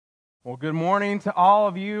Well, good morning to all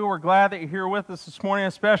of you. We're glad that you're here with us this morning,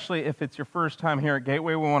 especially if it's your first time here at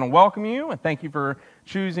Gateway. We want to welcome you and thank you for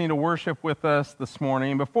choosing to worship with us this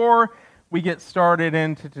morning. Before we get started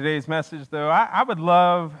into today's message, though, I would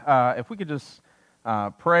love if we could just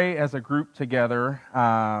pray as a group together.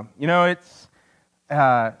 It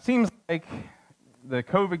seems like the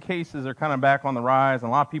COVID cases are kind of back on the rise, and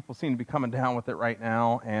a lot of people seem to be coming down with it right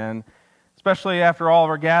now. And especially after all of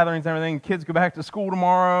our gatherings and everything, kids go back to school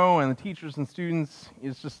tomorrow, and the teachers and students,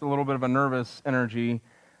 it's just a little bit of a nervous energy.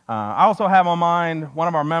 I also have on mind one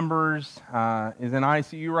of our members is in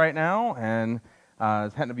ICU right now and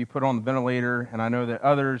is having to be put on the ventilator, and I know that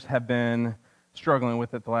others have been struggling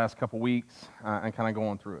with it the last couple weeks and kind of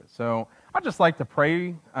going through it. So I'd just like to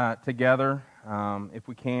pray together, if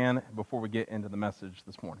we can, before we get into the message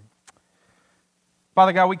this morning.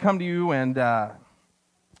 Father God, we come to you and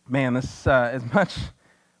man, this as much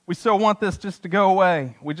we still want this just to go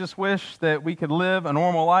away. We just wish that we could live a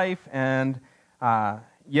normal life, and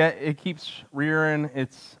yet it keeps rearing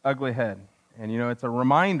its ugly head. And it's a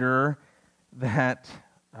reminder that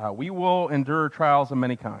we will endure trials of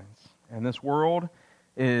many kinds, and this world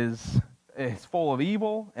is full of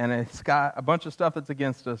evil, and it's got a bunch of stuff that's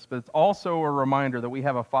against us. But it's also a reminder that we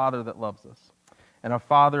have a Father that loves us, and a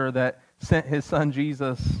Father that sent His Son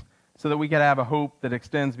Jesus so that we could have a hope that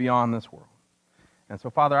extends beyond this world. And so,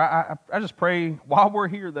 Father, I just pray, while we're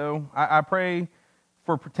here, though, I pray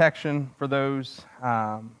for protection for those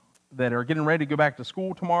that are getting ready to go back to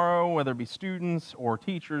school tomorrow, whether it be students or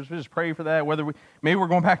teachers. We just pray for that. Maybe we're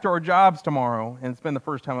going back to our jobs tomorrow, and it's been the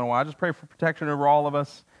first time in a while. I just pray for protection over all of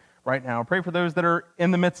us right now. I pray for those that are in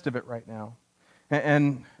the midst of it right now.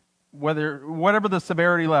 And whatever the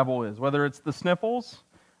severity level is, whether it's the sniffles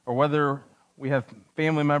or whether we have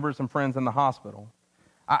family members and friends in the hospital,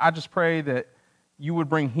 I just pray that you would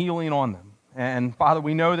bring healing on them. And Father,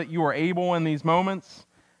 we know that you are able in these moments,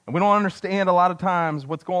 and we don't understand a lot of times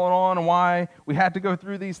what's going on and why we had to go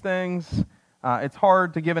through these things. It's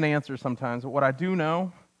hard to give an answer sometimes, but what I do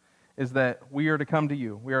know is that we are to come to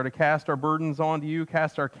you. We are to cast our burdens onto you,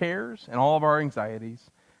 cast our cares and all of our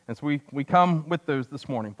anxieties. And so we come with those this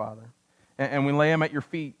morning, Father, and we lay them at your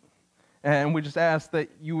feet. And we just ask that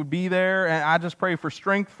you would be there. And I just pray for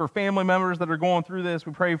strength for family members that are going through this.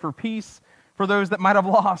 We pray for peace for those that might have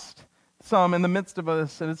lost some in the midst of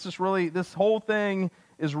us. And it's just really, this whole thing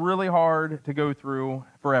is really hard to go through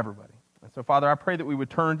for everybody. And so, Father, I pray that we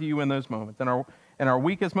would turn to you in those moments, in our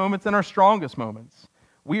weakest moments and our strongest moments.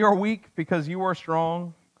 We are weak because you are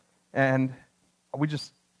strong. And we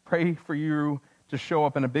just pray for you to show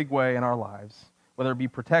up in a big way in our lives, whether it be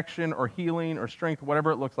protection or healing or strength,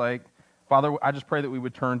 whatever it looks like. Father, I just pray that we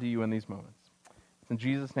would turn to you in these moments. It's in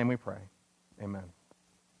Jesus' name we pray. Amen.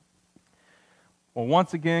 Well,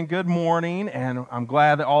 once again, good morning, and I'm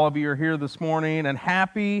glad that all of you are here this morning, and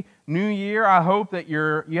Happy New Year. I hope that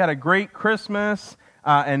you had a great Christmas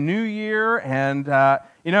and New Year, and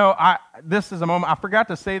this is a moment, I forgot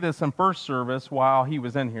to say this in first service while he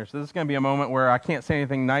was in here, so this is going to be a moment where I can't say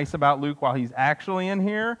anything nice about Luke while he's actually in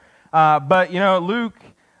here, but Luke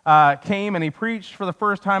came and he preached for the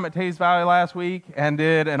first time at Taze Valley last week and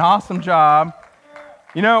did an awesome job.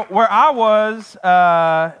 Where I was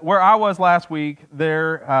last week,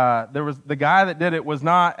 there was the guy that did it was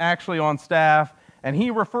not actually on staff, and he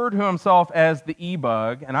referred to himself as the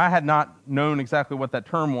E-Bug, and I had not known exactly what that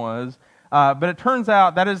term was, but it turns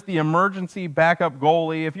out that is the emergency backup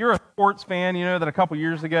goalie. If you're a sports fan, you know that a couple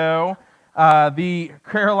years ago, the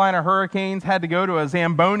Carolina Hurricanes had to go to a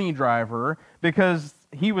Zamboni driver because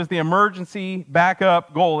he was the emergency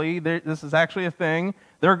backup goalie. This is actually a thing.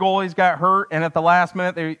 Their goalies got hurt, and at the last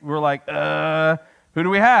minute, they were like, who do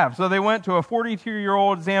we have? So they went to a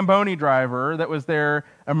 42-year-old Zamboni driver that was their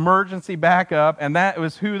emergency backup, and that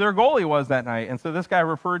was who their goalie was that night. And so this guy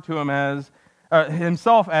referred to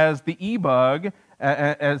himself as the E-Bug,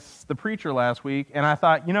 as the preacher last week, and I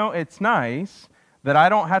thought, it's nice that I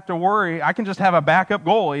don't have to worry. I can just have a backup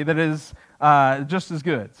goalie that is just as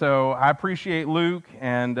good. So I appreciate Luke,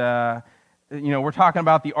 and we're talking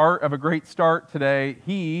about the art of a great start today.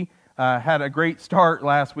 He had a great start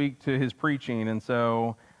last week to his preaching, and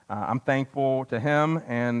so I'm thankful to him.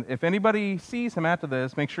 And if anybody sees him after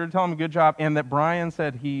this, make sure to tell him a good job, and that Brian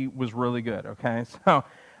said he was really good, okay? So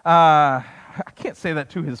I can't say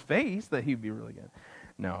that to his face, that he'd be really good.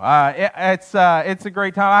 No, it's a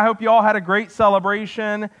great time. I hope you all had a great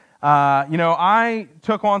celebration. I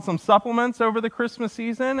took on some supplements over the Christmas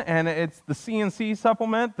season, and it's the C&C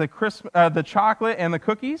supplement, the chocolate and the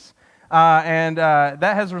cookies, and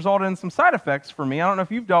that has resulted in some side effects for me. I don't know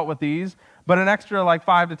if you've dealt with these, but an extra like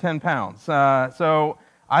 5 to 10 pounds. So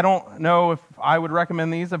I don't know if I would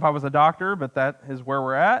recommend these if I was a doctor, but that is where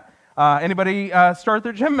we're at. Anybody start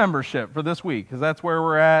their gym membership for this week? Because that's where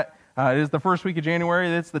we're at. It is the first week of January.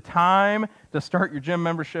 It's the time to start your gym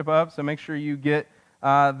membership up, so make sure you get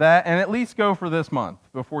that, and at least go for this month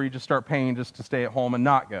before you just start paying just to stay at home and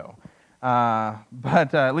not go.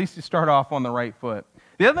 But at least you start off on the right foot.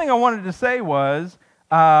 The other thing I wanted to say was,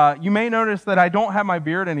 you may notice that I don't have my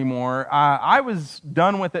beard anymore. I was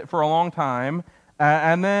done with it for a long time,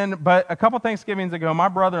 but a couple Thanksgivings ago, my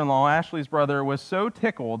brother-in-law, Ashley's brother, was so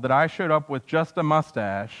tickled that I showed up with just a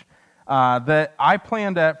mustache that I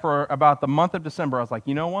planned that for about the month of December. I was like,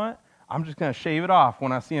 you know what? I'm just going to shave it off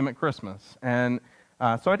when I see him at Christmas. And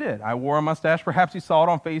so I did. I wore a mustache. Perhaps you saw it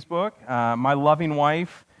on Facebook. My loving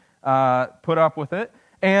wife put up with it.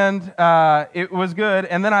 And it was good.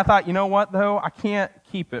 And then I thought, you know what, though? I can't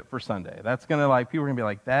keep it for Sunday. That's going to, people are going to be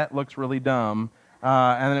like, that looks really dumb.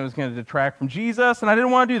 And then it was going to detract from Jesus. And I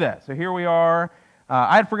didn't want to do that. So here we are.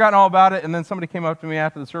 I had forgotten all about it, and then somebody came up to me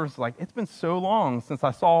after the service like, it's been so long since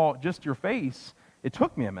I saw just your face. It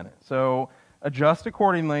took me a minute. So adjust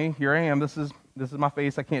accordingly. Here I am. This is my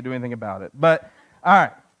face. I can't do anything about it. But, all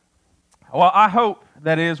right. Well, I hope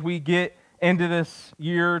that as we get into this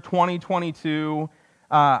year 2022,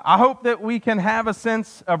 I hope that we can have a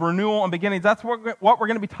sense of renewal and beginnings. That's what we're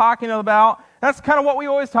going to be talking about. That's kind of what we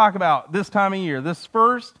always talk about this time of year. This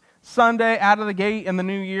first Sunday out of the gate in the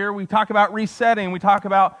new year, we talk about resetting, we talk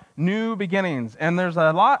about new beginnings, and there's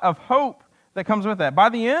a lot of hope that comes with that. By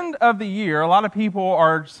the end of the year, a lot of people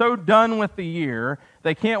are so done with the year,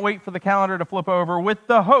 they can't wait for the calendar to flip over with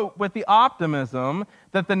the hope, with the optimism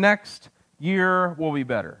that the next year will be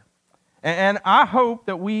better. And I hope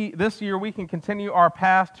that this year we can continue our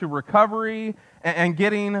path to recovery and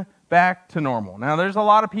getting back to normal. Now, there's a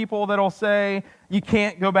lot of people that will say you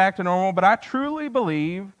can't go back to normal, but I truly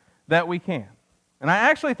believe that we can. And I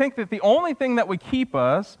actually think that the only thing that would keep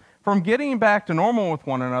us from getting back to normal with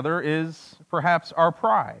one another is perhaps our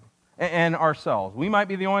pride and ourselves. We might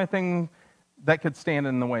be the only thing that could stand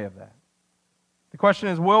in the way of that. The question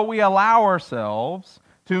is, will we allow ourselves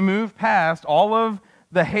to move past all of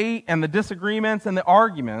the hate and the disagreements and the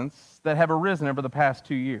arguments that have arisen over the past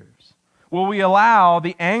 2 years? Will we allow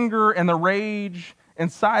the anger and the rage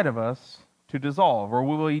inside of us to dissolve, or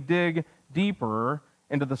will we dig deeper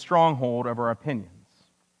into the stronghold of our opinions?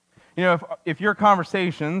 You know, if your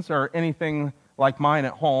conversations are anything like mine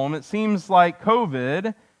at home, it seems like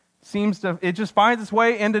COVID it just finds its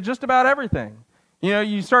way into just about everything. You know,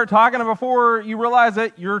 you start talking before you realize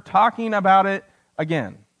that you're talking about it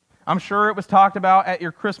again. I'm sure it was talked about at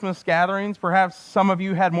your Christmas gatherings. Perhaps some of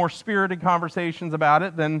you had more spirited conversations about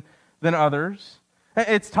it than others.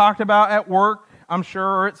 It's talked about at work, I'm sure,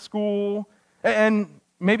 or at school. And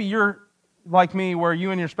maybe you're like me, where you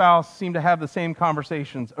and your spouse seem to have the same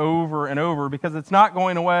conversations over and over because it's not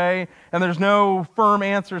going away and there's no firm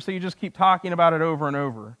answer, so you just keep talking about it over and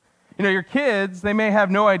over. You know, your kids, they may have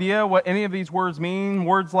no idea what any of these words mean,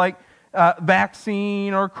 words like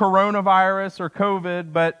vaccine or coronavirus or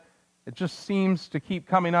COVID, but it just seems to keep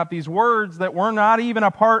coming up. These words that were not even a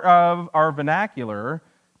part of our vernacular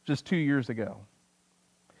just 2 years ago.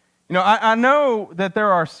 You know, I know that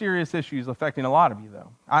there are serious issues affecting a lot of you,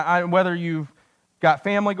 though. Whether you've got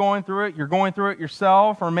family going through it, you're going through it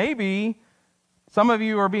yourself, or maybe some of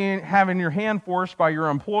you are having your hand forced by your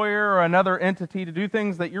employer or another entity to do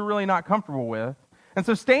things that you're really not comfortable with. And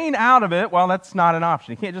so staying out of it, well, that's not an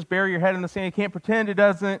option. You can't just bury your head in the sand. You can't pretend it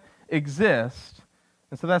doesn't exist.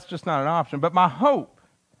 And so that's just not an option. But my hope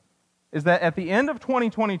is that at the end of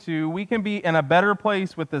 2022, we can be in a better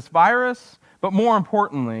place with this virus, but more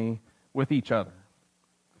importantly, with each other.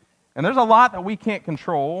 And there's a lot that we can't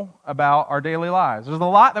control about our daily lives. There's a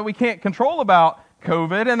lot that we can't control about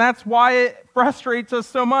COVID, and that's why it frustrates us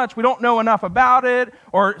so much. We don't know enough about it,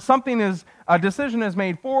 or a decision is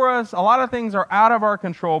made for us. A lot of things are out of our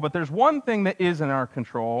control, but there's one thing that is in our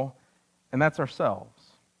control, and that's ourselves.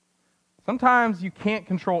 Sometimes you can't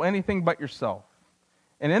control anything but yourself.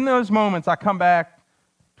 And in those moments, I come back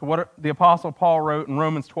to what the Apostle Paul wrote in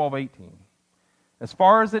Romans 12:18. As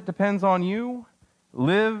far as it depends on you,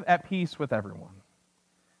 live at peace with everyone.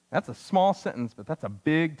 That's a small sentence, but that's a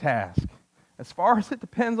big task. As far as it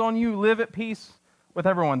depends on you, live at peace with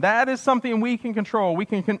everyone. That is something we can control. We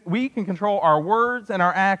can control our words and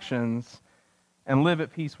our actions and live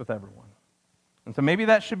at peace with everyone. And so maybe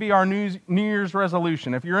that should be our New Year's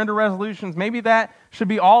resolution. If you're into resolutions, maybe that should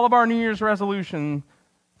be all of our New Year's resolution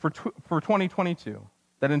for 2022.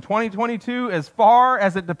 That in 2022, as far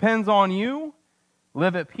as it depends on you,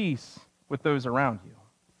 live at peace with those around you.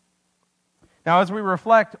 Now, as we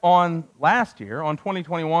reflect on last year, on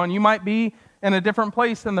 2021, you might be in a different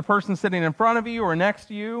place than the person sitting in front of you or next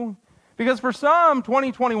to you. Because for some,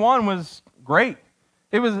 2021 was great.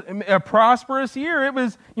 It was a prosperous year. It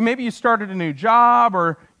was, maybe you started a new job,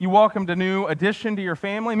 or you welcomed a new addition to your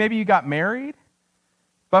family. Maybe you got married.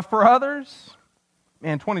 But for others,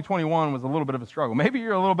 man, 2021 was a little bit of a struggle. Maybe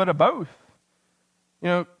you're a little bit of both.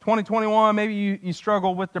 2021, maybe you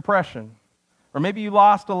struggled with depression, or maybe you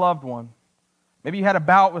lost a loved one. Maybe you had a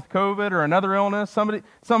bout with COVID or another illness.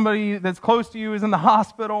 Somebody that's close to you is in the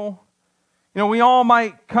hospital. We all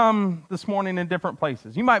might come this morning in different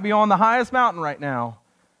places. You might be on the highest mountain right now,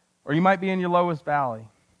 or you might be in your lowest valley.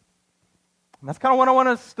 And that's kind of what I want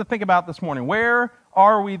us to think about this morning. Where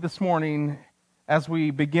are we this morning as we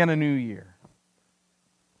begin a new year?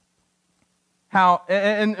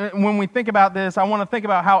 And when we think about this, I want to think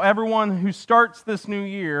about how everyone who starts this new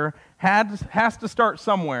year has to start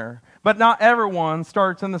somewhere. But not everyone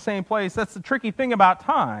starts in the same place. That's the tricky thing about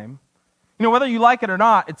time. Whether you like it or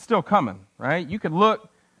not, it's still coming, right? You could look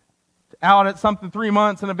out at something 3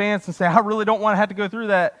 months in advance and say, I really don't want to have to go through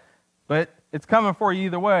that. But it's coming for you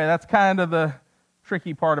either way. That's kind of the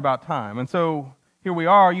tricky part about time. And so here we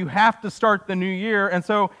are. You have to start the new year. And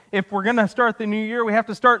so if we're going to start the new year, we have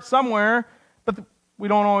to start somewhere. But we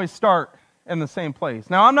don't always start in the same place.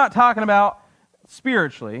 Now, I'm not talking about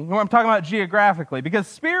spiritually. I'm talking about geographically. Because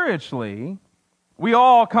spiritually, we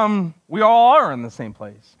all are in the same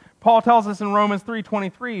place. Paul tells us in Romans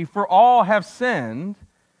 3:23, for all have sinned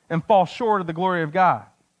and fall short of the glory of God.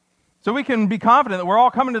 So we can be confident that we're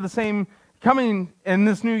all coming in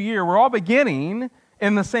this new year. We're all beginning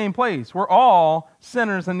in the same place. We're all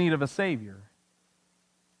sinners in need of a Savior.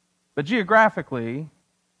 But geographically,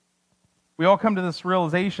 we all come to this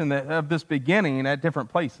realization of this beginning at different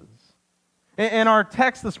places. In our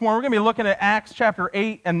text this morning, we're going to be looking at Acts chapter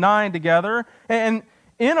 8 and 9 together. And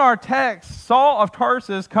in our text, Saul of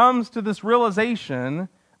Tarsus comes to this realization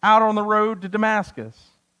out on the road to Damascus.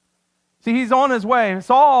 See, he's on his way.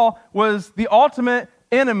 Saul was the ultimate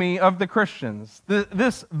enemy of the Christians.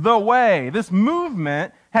 This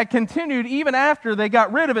movement had continued even after they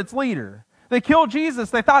got rid of its leader. They killed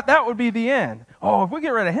Jesus. They thought that would be the end. Oh, if we get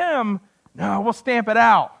rid of him, no, we'll stamp it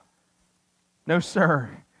out. No, sir.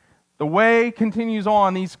 The way continues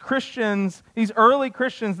on. These Christians, these early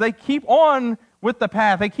Christians, they keep on with the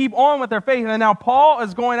path. They keep on with their faith. And now Paul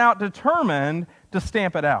is going out determined to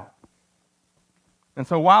stamp it out. And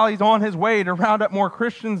so while he's on his way to round up more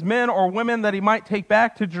Christians, men or women that he might take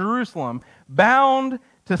back to Jerusalem, bound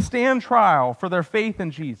to stand trial for their faith in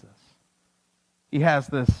Jesus, he has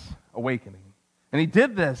this awakening. And he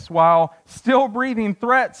did this while still breathing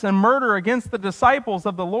threats and murder against the disciples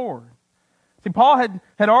of the Lord. See, Paul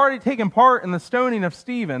had already taken part in the stoning of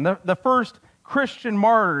Stephen, the first Christian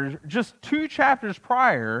martyr, just 2 chapters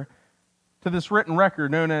prior to this written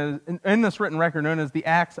record known as the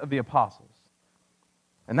Acts of the Apostles.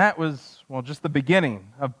 And that was, just the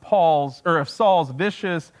beginning of Saul's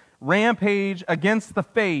vicious rampage against the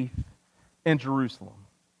faith in Jerusalem.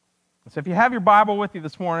 So if you have your Bible with you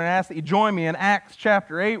this morning, I ask that you join me in Acts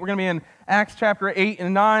chapter 8. We're going to be in Acts chapter 8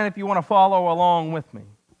 and 9 if you want to follow along with me.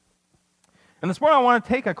 And this morning I want to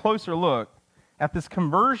take a closer look at this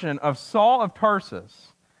conversion of Saul of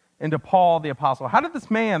Tarsus into Paul the Apostle. How did this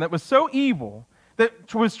man that was so evil,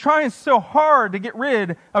 that was trying so hard to get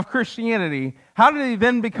rid of Christianity, how did he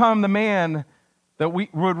then become the man that we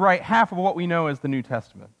would write half of what we know as the New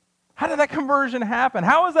Testament? How did that conversion happen?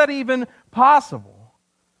 How is that even possible?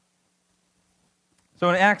 So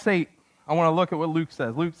in Acts 8, I want to look at what Luke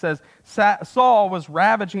says. Luke says, Saul was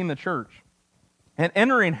ravaging the church, and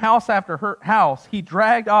entering house after house, he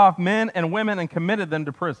dragged off men and women and committed them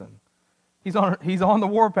to prison. He's on the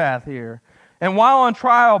warpath here. And while on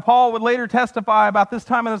trial, Paul would later testify about this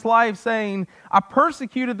time in his life, saying, I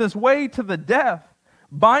persecuted this way to the death,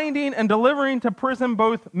 binding and delivering to prison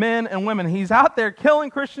both men and women. He's out there killing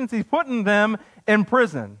Christians. He's putting them in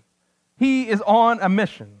prison. He is on a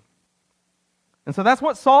mission. And so that's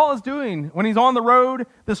what Saul is doing when he's on the road,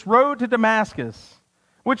 this road to Damascus,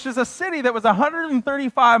 which is a city that was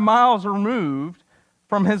 135 miles removed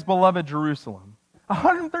from his beloved Jerusalem.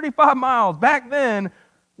 135 miles back then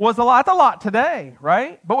was a lot. It's a lot today,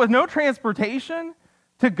 right? But with no transportation,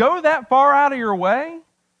 to go that far out of your way,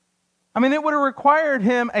 it would have required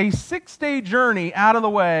him a 6-day journey out of the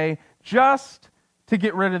way just to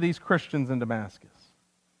get rid of these Christians in Damascus.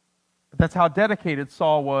 But that's how dedicated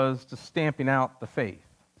Saul was to stamping out the faith,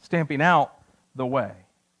 stamping out the way.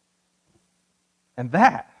 And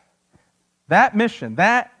that mission,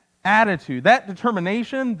 that attitude, that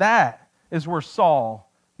determination, that is where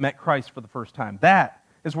Saul met Christ for the first time. That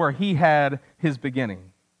is where he had his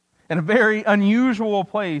beginning. in a very unusual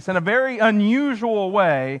place, in a very unusual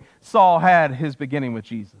way, Saul had his beginning with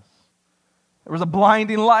Jesus. There was a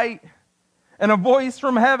blinding light and a voice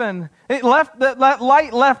from heaven. That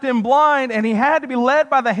light left him blind, and he had to be led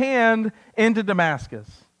by the hand into Damascus,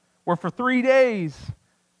 where for 3 days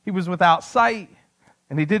he was without sight,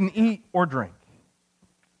 and he didn't eat or drink.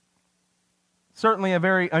 Certainly a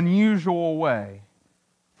very unusual way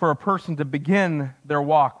for a person to begin their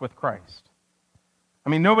walk with Christ. I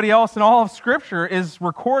mean, nobody else in all of Scripture is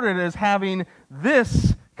recorded as having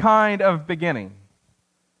this kind of beginning.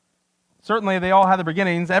 Certainly, they all had their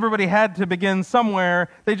beginnings. Everybody had to begin somewhere.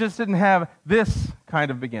 They just didn't have this kind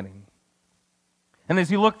of beginning. And as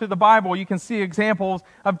you look through the Bible, you can see examples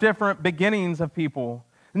of different beginnings of people.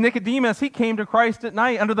 Nicodemus, he came to Christ at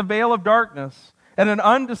night under the veil of darkness at an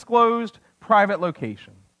undisclosed private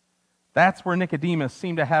location. That's where Nicodemus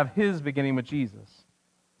seemed to have his beginning with Jesus.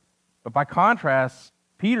 But by contrast,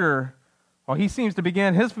 Peter, well, he seems to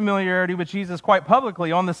begin his familiarity with Jesus quite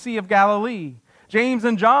publicly on the Sea of Galilee. James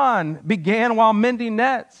and John began while mending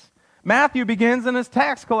nets. Matthew begins in his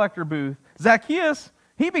tax collector booth. Zacchaeus,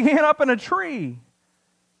 he began up in a tree.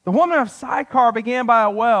 The woman of Sychar began by a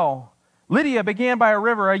well. Lydia began by a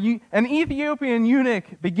river. An Ethiopian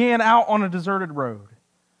eunuch began out on a deserted road.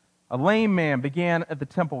 A lame man began at the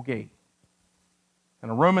temple gate. And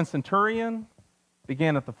a Roman centurion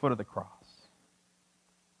began at the foot of the cross.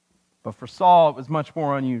 But for Saul, it was much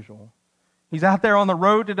more unusual. He's out there on the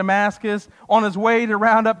road to Damascus, on his way to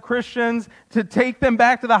round up Christians, to take them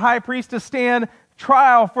back to the high priest to stand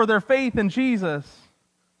trial for their faith in Jesus.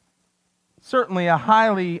 Certainly a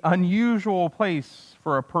highly unusual place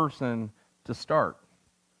for a person to start.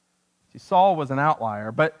 See, Saul was an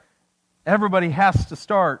outlier, but everybody has to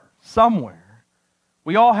start somewhere.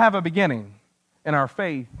 We all have a beginning in our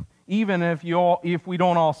faith, even if we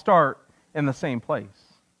don't all start in the same place.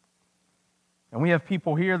 And we have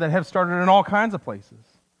people here that have started in all kinds of places.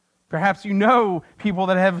 Perhaps you know people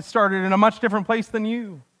that have started in a much different place than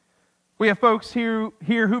you. We have folks here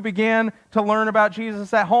who began to learn about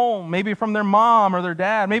Jesus at home, maybe from their mom or their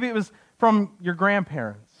dad. Maybe it was from your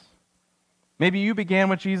grandparents. Maybe you began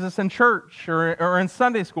with Jesus in church or in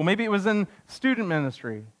Sunday school. Maybe it was in student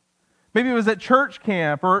ministry. Maybe it was at church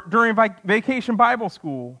camp or during vacation Bible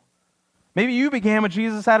school. Maybe you began with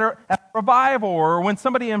Jesus at a revival or when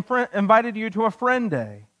somebody invited you to a friend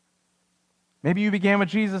day. Maybe you began with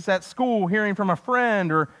Jesus at school, hearing from a friend,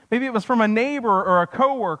 or maybe it was from a neighbor or a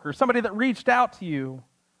coworker, somebody that reached out to you.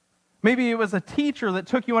 Maybe it was a teacher that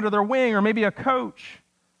took you under their wing, or maybe a coach.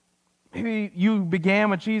 Maybe you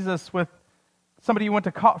began with Jesus with somebody you went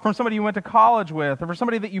to college with, or for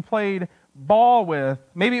somebody that you played ball with.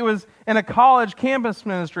 Maybe it was in a college campus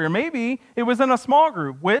ministry, or maybe it was in a small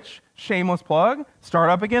group, which, shameless plug, start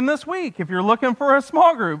up again this week. If you're looking for a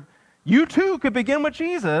small group, you too could begin with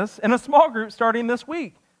Jesus in a small group starting this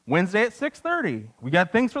week, Wednesday at 6:30. We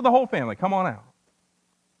got things for the whole family. Come on out.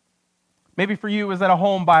 Maybe for you it was at a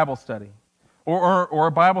home Bible study, or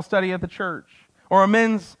a Bible study at the church, or a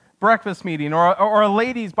men's breakfast meeting, or a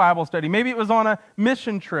ladies' Bible study. Maybe it was on a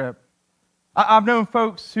mission trip. I've known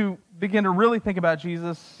folks who began to really think about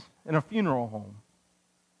Jesus in a funeral home.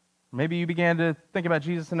 Maybe you began to think about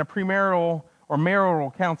Jesus in a premarital or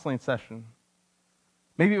marital counseling session.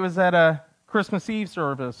 Maybe it was at a Christmas Eve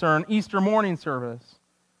service or an Easter morning service.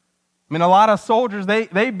 I mean, a lot of soldiers,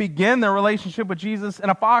 they begin their relationship with Jesus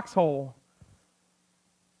in a foxhole.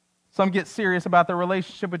 Some get serious about their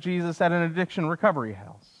relationship with Jesus at an addiction recovery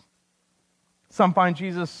house. Some find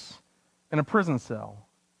Jesus in a prison cell.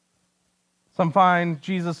 Some find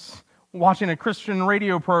Jesus watching a Christian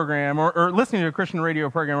radio program or listening to a Christian radio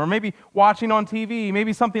program, or maybe watching on TV,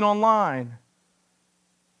 maybe something online.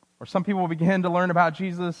 Or some people begin to learn about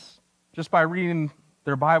Jesus just by reading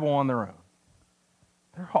their Bible on their own.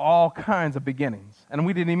 There are all kinds of beginnings, and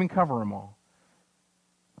we didn't even cover them all.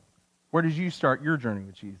 Where did you start your journey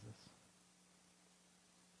with Jesus?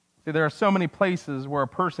 See, there are so many places where a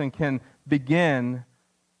person can begin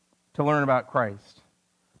to learn about Christ.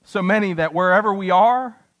 So many that wherever we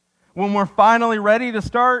are, when we're finally ready to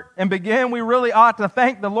start and begin, we really ought to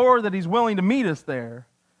thank the Lord that He's willing to meet us there.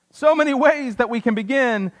 So many ways that we can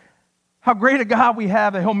begin. How great a God we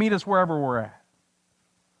have that He'll meet us wherever we're at.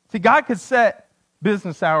 See, God could set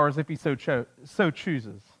business hours if He so chose.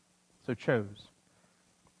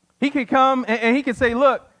 He could come and He could say,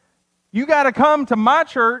 look, you got to come to my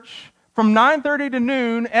church from 9:30 to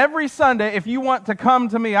noon every Sunday if you want to come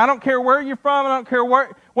to me. I don't care where you're from. I don't care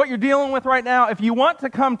what you're dealing with right now. If you want to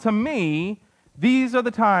come to me, these are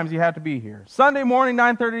the times you have to be here. Sunday morning,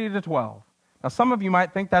 9:30 to 12. Now, some of you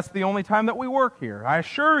might think that's the only time that we work here. I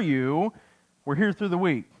assure you, we're here through the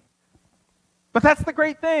week. But that's the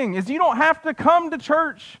great thing, is you don't have to come to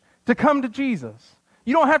church to come to Jesus.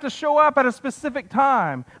 You don't have to show up at a specific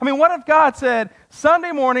time. I mean, what if God said,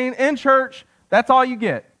 Sunday morning in church, that's all you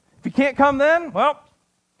get? If you can't come then, well,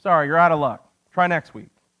 sorry, you're out of luck. Try next week.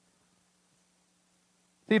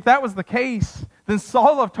 See, if that was the case, then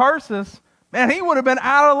Saul of Tarsus, man, he would have been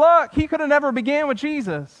out of luck. He could have never began with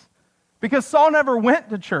Jesus because Saul never went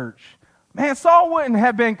to church. Man, Saul wouldn't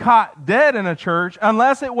have been caught dead in a church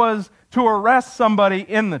unless it was to arrest somebody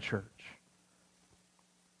in the church.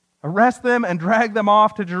 Arrest them and drag them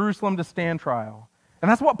off to Jerusalem to stand trial. And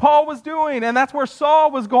that's what Paul was doing, and that's where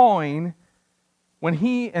Saul was going when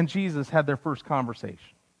he and Jesus had their first conversation.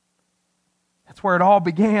 That's where it all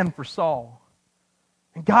began for Saul.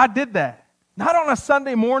 And God did that. Not on a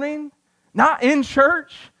Sunday morning, not in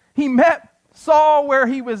church. He met Saul where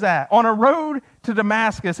he was at, on a road to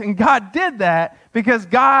Damascus. And God did that because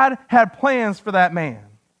God had plans for that man.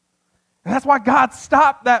 And that's why God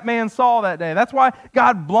stopped that man Saul that day. That's why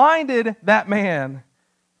God blinded that man.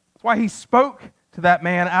 That's why he spoke to that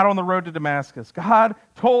man out on the road to Damascus. God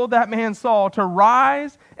told that man Saul to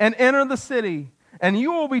rise and enter the city, and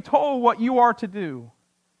you will be told what you are to do.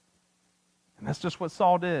 And that's just what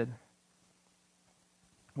Saul did.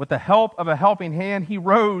 With the help of a helping hand, he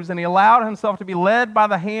rose and he allowed himself to be led by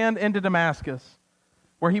the hand into Damascus,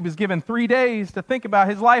 where he was given 3 days to think about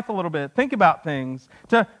his life a little bit, think about things,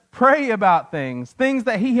 to pray about things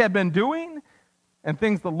that he had been doing and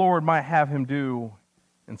things the Lord might have him do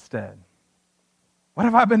instead. What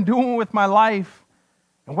have I been doing with my life,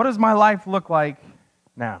 and what does my life look like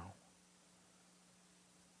now?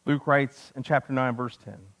 Luke writes in chapter 9, verse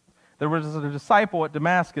 10, there was a disciple at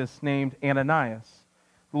Damascus named Ananias.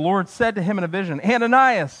 The Lord said to him in a vision,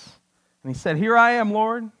 Ananias! And he said, Here I am,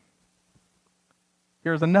 Lord.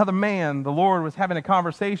 Here's another man the Lord was having a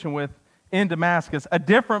conversation with in Damascus, a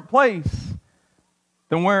different place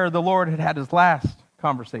than where the Lord had had his last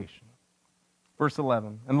conversation. Verse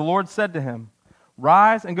 11, and the Lord said to him,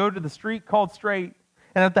 Rise and go to the street called Straight,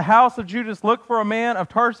 and at the house of Judas look for a man of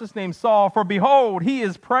Tarsus named Saul, for behold, he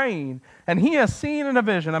is praying, and he has seen in a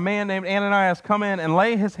vision a man named Ananias come in and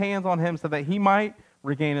lay his hands on him so that he might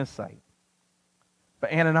regain his sight.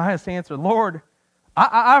 But Ananias answered, Lord,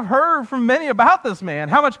 I've heard from many about this man,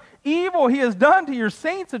 how much evil he has done to your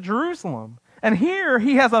saints at Jerusalem. And here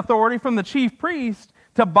he has authority from the chief priest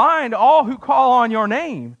to bind all who call on your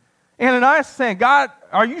name. Ananias is saying, God,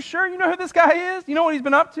 are you sure you know who this guy is? You know what he's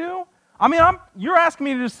been up to? I mean, you're asking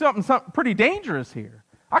me to do something pretty dangerous here.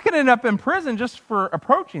 I could end up in prison just for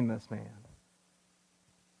approaching this man.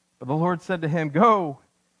 But the Lord said to him, Go,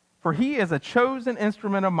 for he is a chosen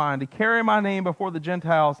instrument of mine to carry my name before the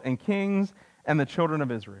Gentiles and kings and the children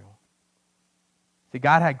of Israel. See,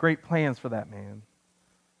 God had great plans for that man.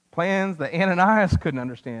 Plans that Ananias couldn't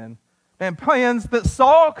understand. And plans that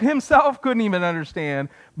Saul himself couldn't even understand.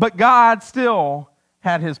 But God still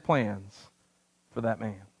had his plans for that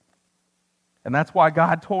man. And that's why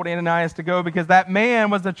God told Ananias to go, because that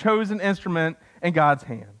man was the chosen instrument in God's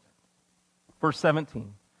hand. Verse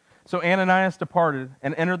 17. So Ananias departed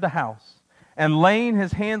and entered the house. And laying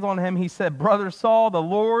his hands on him, he said, Brother Saul, the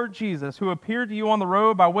Lord Jesus, who appeared to you on the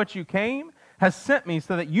road by which you came, has sent me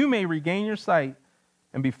so that you may regain your sight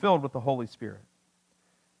and be filled with the Holy Spirit.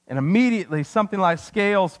 And immediately something like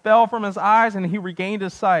scales fell from his eyes, and he regained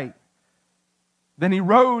his sight. Then he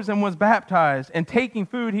rose and was baptized, and taking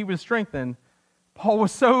food he was strengthened. Paul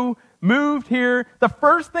was so moved here, the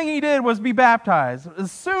first thing he did was be baptized.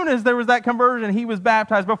 As soon as there was that conversion, he was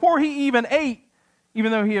baptized, before he even ate,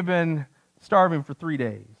 even though he had been starving for 3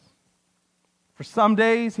 days. For some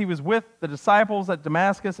days he was with the disciples at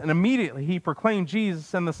Damascus, and immediately he proclaimed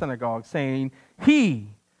Jesus in the synagogue, saying, He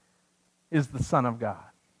is the Son of God.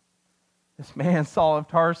 This man, Saul of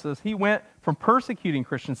Tarsus, he went from persecuting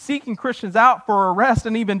Christians, seeking Christians out for arrest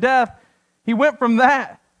and even death. He went from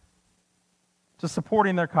that to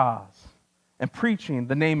supporting their cause and preaching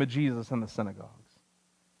the name of Jesus in the synagogues.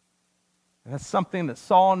 And that's something that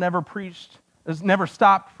Saul never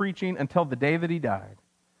stopped preaching until the day that he died,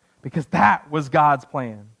 because that was God's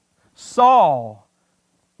plan. Saul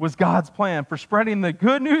was God's plan for spreading the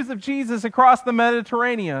good news of Jesus across the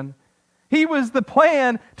Mediterranean. He was the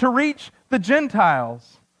plan to reach the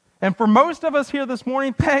Gentiles. And for most of us here this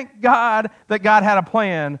morning, thank God that God had a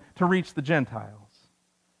plan to reach the Gentiles.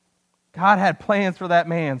 God had plans for that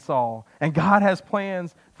man, Saul, and God has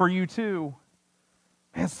plans for you too.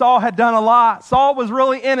 And Saul had done a lot. Saul was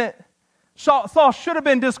really in it. Saul should have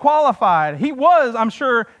been disqualified. He was, I'm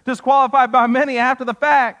sure, disqualified by many after the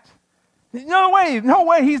fact. No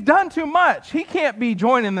way, he's done too much. He can't be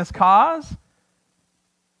joining this cause.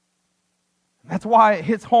 And That's why it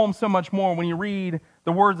hits home so much more when you read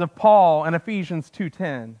the words of Paul in Ephesians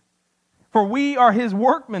 2:10. For we are his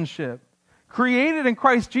workmanship, created in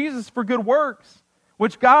Christ Jesus for good works,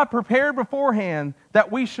 which God prepared beforehand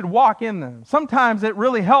that we should walk in them. Sometimes it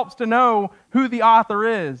really helps to know who the author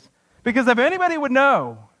is. Because if anybody would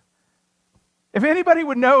know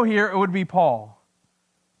here, it would be Paul.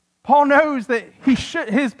 Paul knows that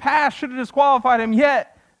his past should have disqualified him,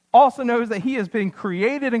 yet also knows that he has been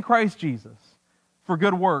created in Christ Jesus for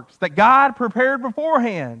good works, that God prepared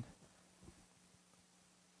beforehand.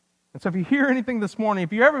 And so if you hear anything this morning,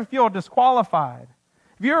 if you ever feel disqualified,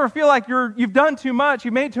 if you ever feel like you've done too much,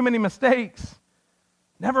 you made too many mistakes,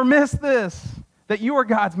 never miss this, that you are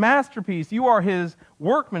God's masterpiece, you are his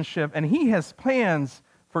workmanship, and he has plans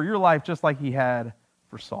for your life just like he had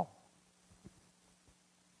for Saul.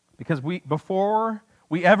 Because before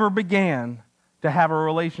we ever began to have a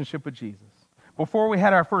relationship with Jesus, before we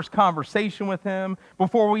had our first conversation with him,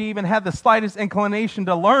 before we even had the slightest inclination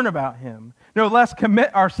to learn about him, no less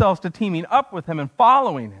commit ourselves to teaming up with him and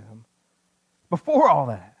following him, before all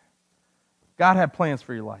that, God had plans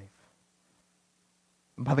for your life.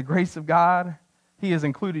 And by the grace of God, he has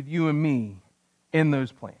included you and me in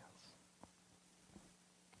those plans.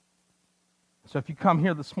 So if you come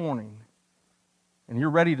here this morning and you're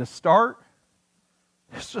ready to start,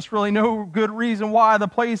 there's just really no good reason why the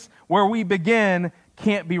place where we begin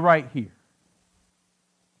can't be right here.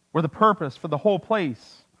 Where the purpose for the whole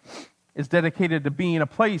place is dedicated to being a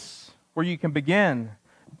place where you can begin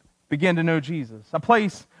to know Jesus. A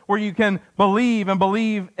place where you can believe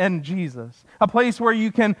in Jesus. A place where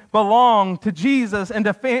you can belong to Jesus and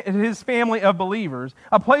to his family of believers.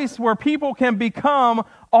 A place where people can become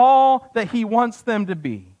all that he wants them to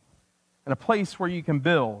be. And a place where you can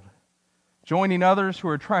build, joining others who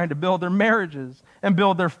are trying to build their marriages and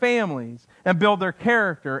build their families and build their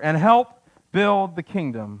character and help build the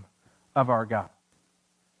kingdom of our God.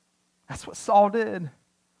 That's what Saul did.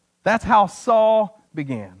 That's how Saul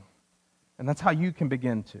began. And that's how you can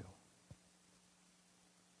begin too.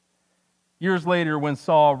 Years later, when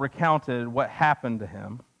Saul recounted what happened to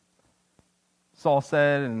him, Saul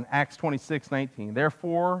said in Acts 26:19,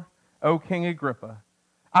 "Therefore, O King Agrippa,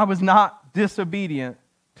 I was not disobedient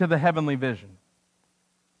to the heavenly vision."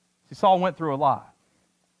 See, Saul went through a lot.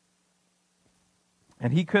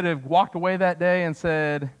 And he could have walked away that day and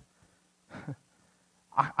said,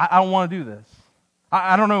 I don't want to do this.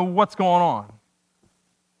 I don't know what's going on.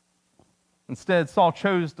 Instead, Saul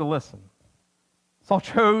chose to listen. Saul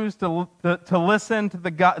chose to listen to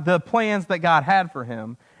the plans that God had for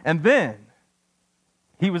him. And then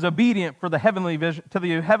he was obedient for the heavenly vision, to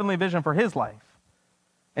the heavenly vision for his life.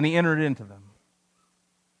 And he entered into them.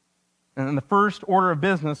 And the first order of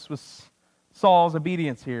business was Saul's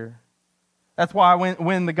obedience here. That's why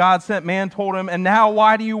when the God-sent man told him, "And now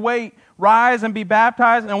why do you wait? Rise and be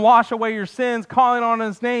baptized and wash away your sins, calling on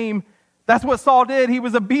his name." That's what Saul did. He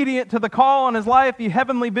was obedient to the call on his life, the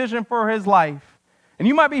heavenly vision for his life. And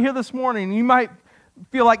you might be here this morning, and you might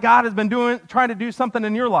feel like God has been trying to do something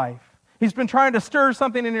in your life. He's been trying to stir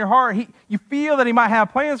something in your heart. You feel that he might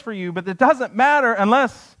have plans for you, but it doesn't matter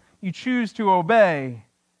unless you choose to obey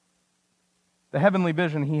the heavenly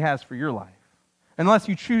vision he has for your life. Unless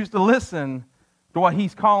you choose to listen to what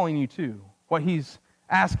he's calling you to, what he's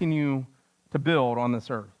asking you to build on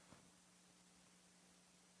this earth.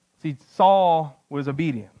 See, Saul was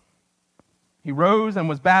obedient. He rose and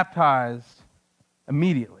was baptized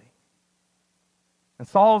immediately. And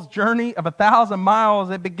Saul's journey of 1,000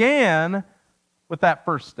 miles, it began with that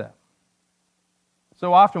first step.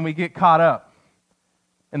 So often we get caught up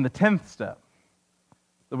in the 10th step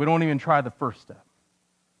that we don't even try the first step.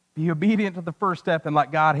 Be obedient to the first step and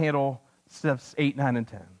let God handle steps 8, 9, and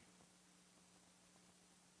 10.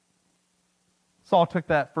 Saul took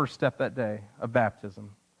that first step that day of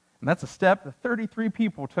baptism. And that's a step that 33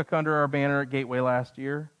 people took under our banner at Gateway last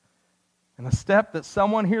year. And a step that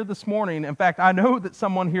someone here this morning, in fact, I know that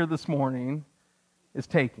someone here this morning is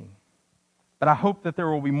taking. But I hope that there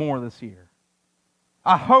will be more this year.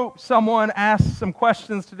 I hope someone asks some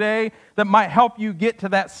questions today that might help you get to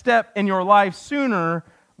that step in your life sooner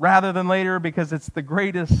rather than later, because it's the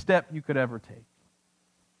greatest step you could ever take.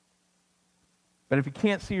 But if you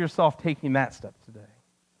can't see yourself taking that step today,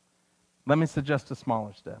 let me suggest a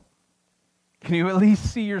smaller step. Can you at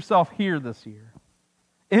least see yourself here this year?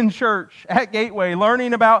 In church, at Gateway,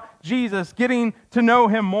 learning about Jesus, getting to know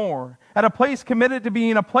him more. At a place committed to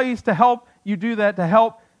being a place to help you do that, to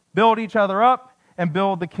help build each other up and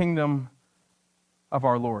build the kingdom of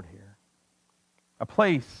our Lord here. A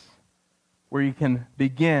place where you can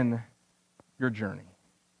begin your journey.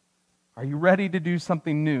 Are you ready to do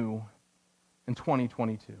something new in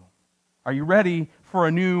 2022? Are you ready for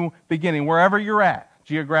a new beginning, wherever you're at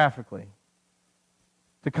geographically,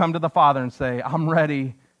 to come to the Father and say, I'm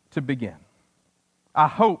ready to begin? I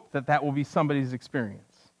hope that that will be somebody's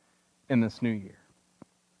experience in this new year.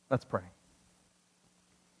 Let's pray.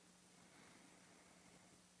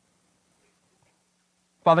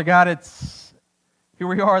 Father God, here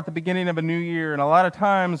we are at the beginning of a new year, and a lot of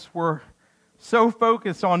times we're so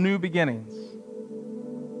focused on new beginnings.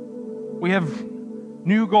 We have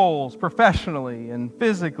new goals professionally and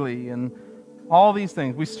physically and all these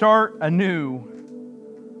things. We start anew.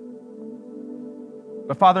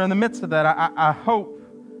 But Father, in the midst of that, I hope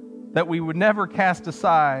that we would never cast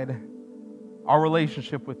aside our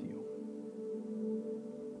relationship with you.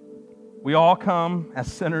 We all come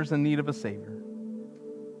as sinners in need of a Savior.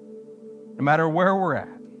 No matter where we're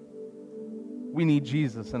at, we need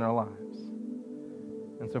Jesus in our lives.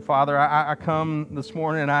 And so, Father, I come this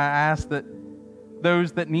morning and I ask that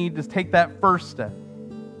those that need to take that first step,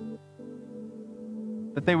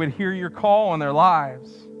 that they would hear your call in their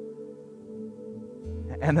lives,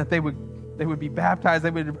 and that they would be baptized,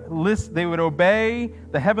 they would obey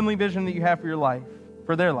the heavenly vision that you have for your life,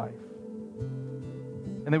 for their life.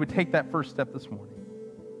 And they would take that first step this morning.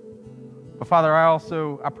 But Father,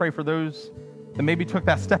 I pray for those that maybe took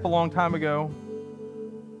that step a long time ago,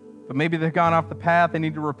 but maybe they've gone off the path, they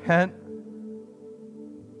need to repent.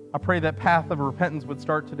 I pray that path of repentance would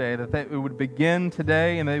start today, that it would begin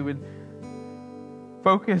today, and they would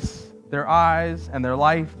focus their eyes and their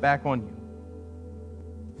life back on you.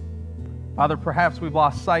 Father, perhaps we've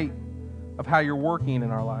lost sight of how you're working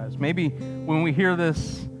in our lives. Maybe when we hear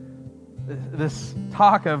this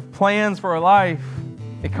talk of plans for our life,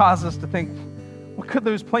 it causes us to think, what could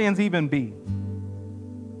those plans even be?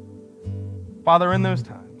 Father, in those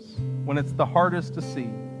times, when it's the hardest to see,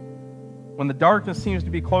 when the darkness seems to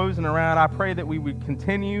be closing around, I pray that we would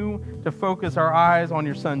continue to focus our eyes on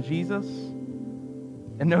your Son, Jesus,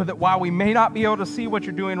 and know that while we may not be able to see what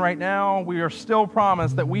you're doing right now, we are still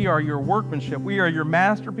promised that we are your workmanship, we are your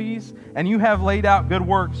masterpiece, and you have laid out good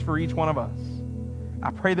works for each one of us.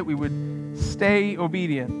 I pray that we would stay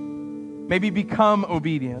obedient, maybe become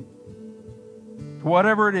obedient to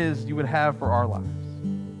whatever it is you would have for our lives.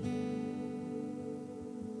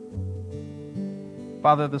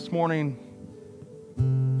 Father, this morning,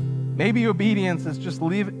 maybe obedience is just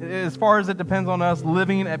as far as it depends on us,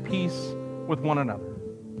 living at peace with one another.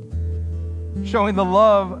 Showing the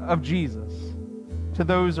love of Jesus to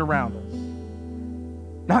those around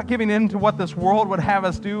us. Not giving in to what this world would have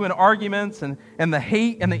us do in arguments and the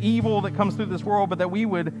hate and the evil that comes through this world, but that we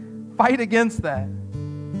would fight against that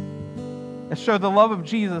and show the love of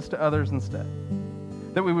Jesus to others instead.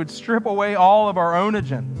 That we would strip away all of our own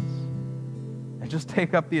agendas and just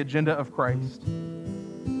take up the agenda of Christ.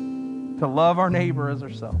 To love our neighbor as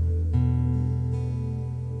ourselves.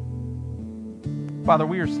 Father,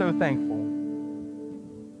 we are so thankful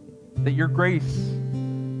that your grace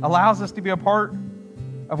allows us to be a part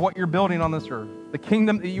of what you're building on this earth, the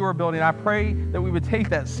kingdom that you are building. I pray that we would take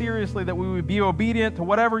that seriously, that we would be obedient to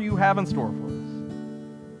whatever you have in store for us.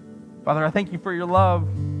 Father, I thank you for your love,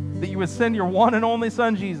 that you would send your one and only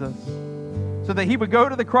Son, Jesus, so that he would go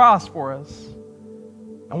to the cross for us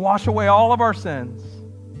and wash away all of our sins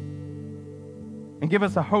and give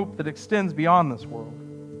us a hope that extends beyond this world.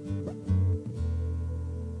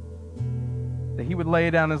 That he would lay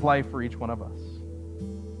down his life for each one of us.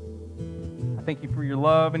 I thank you for your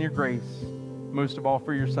love and your grace, most of all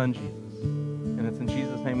for your Son, Jesus. And it's in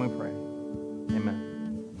Jesus' name we pray.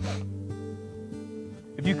 Amen.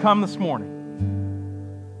 If you come this morning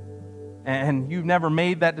and you've never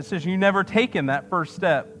made that decision, you've never taken that first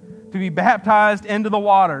step to be baptized into the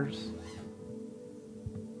waters,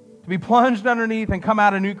 to be plunged underneath and come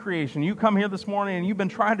out a new creation. You come here this morning and you've been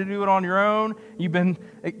trying to do it on your own.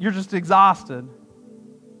 You're just exhausted.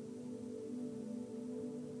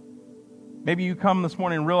 Maybe you come this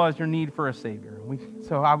morning and realize your need for a Savior.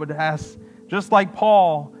 So I would ask, just like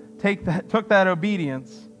Paul took that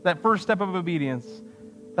obedience, that first step of obedience,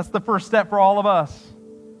 that's the first step for all of us.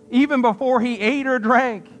 Even before he ate or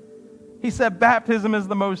drank, he said baptism is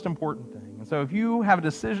the most important thing. And so if you have a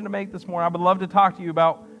decision to make this morning, I would love to talk to you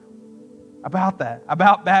about that,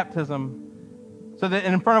 about baptism, so that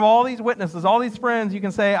in front of all these witnesses, all these friends, you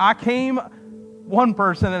can say, I came one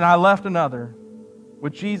person and I left another,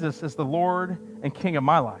 with Jesus as the Lord and King of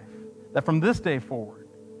my life, that from this day forward,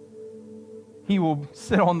 he will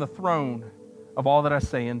sit on the throne of all that I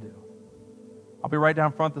say and do. I'll be right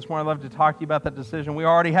down front this morning. I'd love to talk to you about that decision. We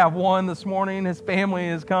already have one this morning. His family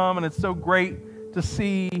has come, and it's so great to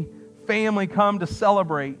see family come to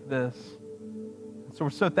celebrate this. So we're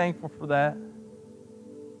so thankful for that.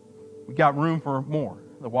 we got room for more.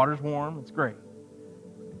 The water's warm. It's great.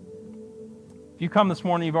 If you come this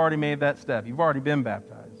morning, you've already made that step. You've already been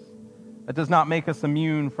baptized. That does not make us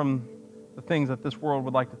immune from the things that this world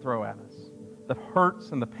would like to throw at us, the hurts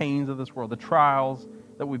and the pains of this world, the trials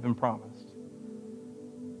that we've been promised.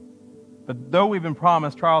 But though we've been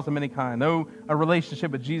promised trials of many kinds, though a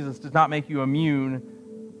relationship with Jesus does not make you immune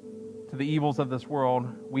to the evils of this world,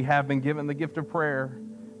 we have been given the gift of prayer,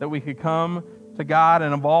 that we could come to God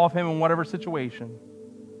and involve Him in whatever situation.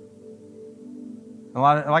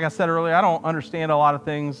 Like I said earlier, I don't understand a lot of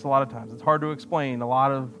things a lot of times. It's hard to explain a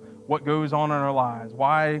lot of what goes on in our lives.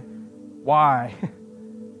 Why?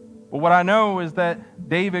 But what I know is that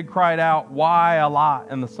David cried out, why, a lot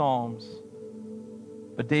in the Psalms.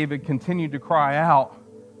 But David continued to cry out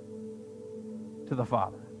to the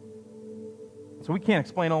Father. So we can't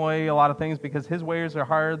explain away a lot of things because His ways are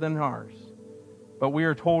higher than ours. But we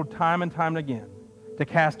are told time and time again to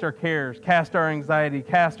cast our cares, cast our anxiety,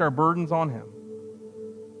 cast our burdens on Him.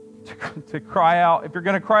 To cry out. If you're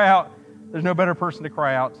going to cry out, there's no better person to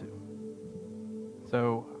cry out to.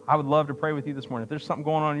 So I would love to pray with you this morning. If there's something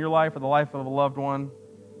going on in your life or the life of a loved one,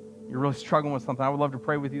 you're really struggling with something, I would love to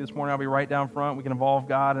pray with you this morning. I'll be right down front. We can involve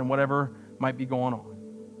God in whatever might be going on.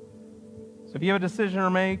 So if you have a decision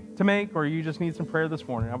to make, or you just need some prayer this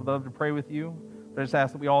morning, I would love to pray with you. But I just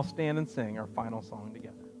ask that we all stand and sing our final song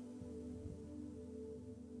together.